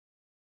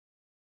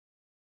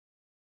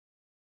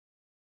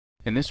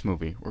In this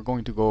movie, we're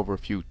going to go over a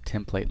few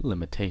template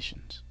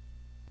limitations.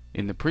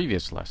 In the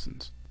previous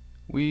lessons,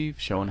 we've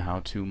shown how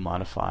to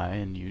modify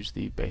and use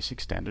the basic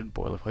standard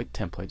boilerplate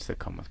templates that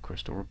come with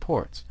Crystal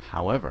Reports.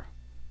 However,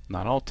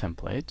 not all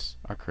templates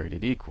are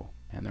created equal,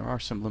 and there are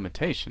some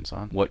limitations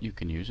on what you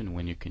can use and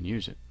when you can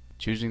use it.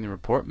 Choosing the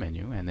report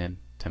menu and then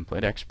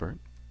Template Expert,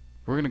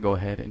 we're going to go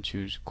ahead and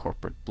choose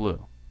Corporate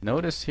Blue.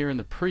 Notice here in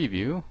the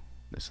preview,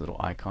 this little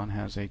icon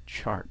has a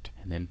chart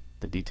and then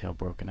the detail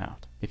broken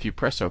out. If you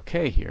press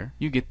OK here,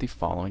 you get the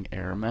following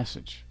error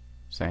message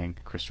saying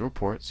Crystal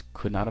Reports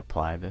could not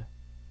apply the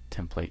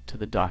template to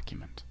the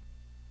document.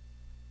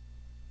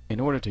 In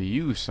order to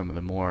use some of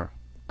the more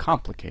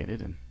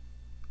complicated and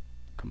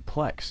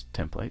complex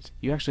templates,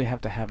 you actually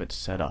have to have it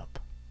set up.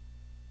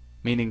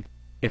 Meaning,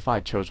 if I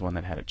chose one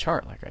that had a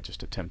chart like I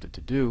just attempted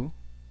to do,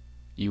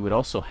 you would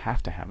also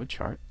have to have a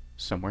chart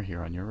somewhere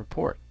here on your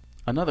report.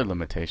 Another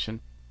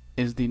limitation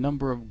is the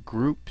number of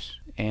groups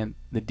and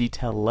the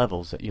detail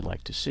levels that you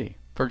like to see.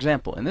 For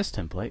example, in this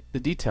template, the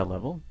detail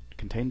level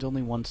contains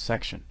only one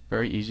section.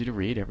 Very easy to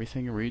read,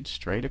 everything reads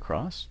straight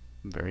across,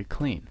 very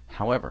clean.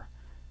 However,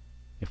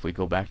 if we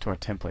go back to our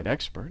Template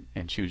Expert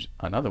and choose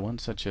another one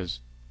such as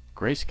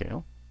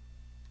Grayscale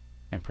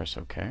and press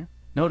OK,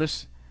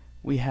 notice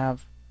we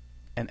have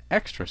an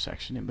extra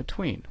section in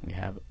between. We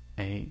have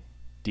a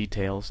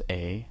Details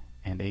A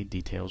and a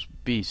Details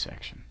B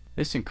section.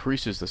 This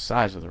increases the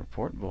size of the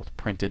report, both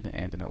printed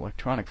and in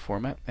electronic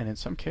format, and in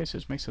some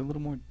cases makes it a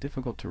little more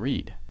difficult to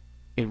read.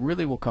 It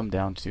really will come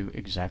down to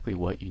exactly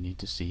what you need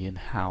to see and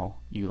how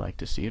you like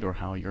to see it, or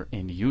how your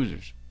end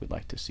users would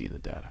like to see the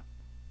data.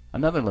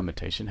 Another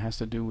limitation has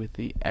to do with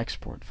the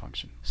export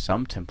function.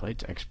 Some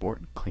templates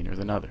export cleaner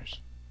than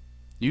others.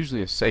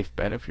 Usually a safe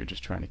bet, if you're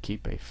just trying to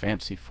keep a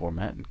fancy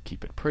format and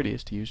keep it pretty,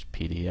 is to use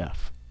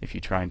PDF. If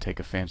you try and take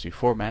a fancy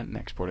format and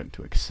export it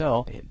into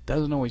Excel, it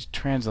doesn't always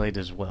translate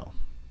as well.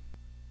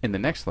 In the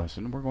next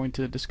lesson, we're going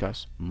to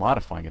discuss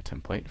modifying a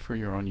template for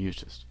your own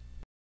uses.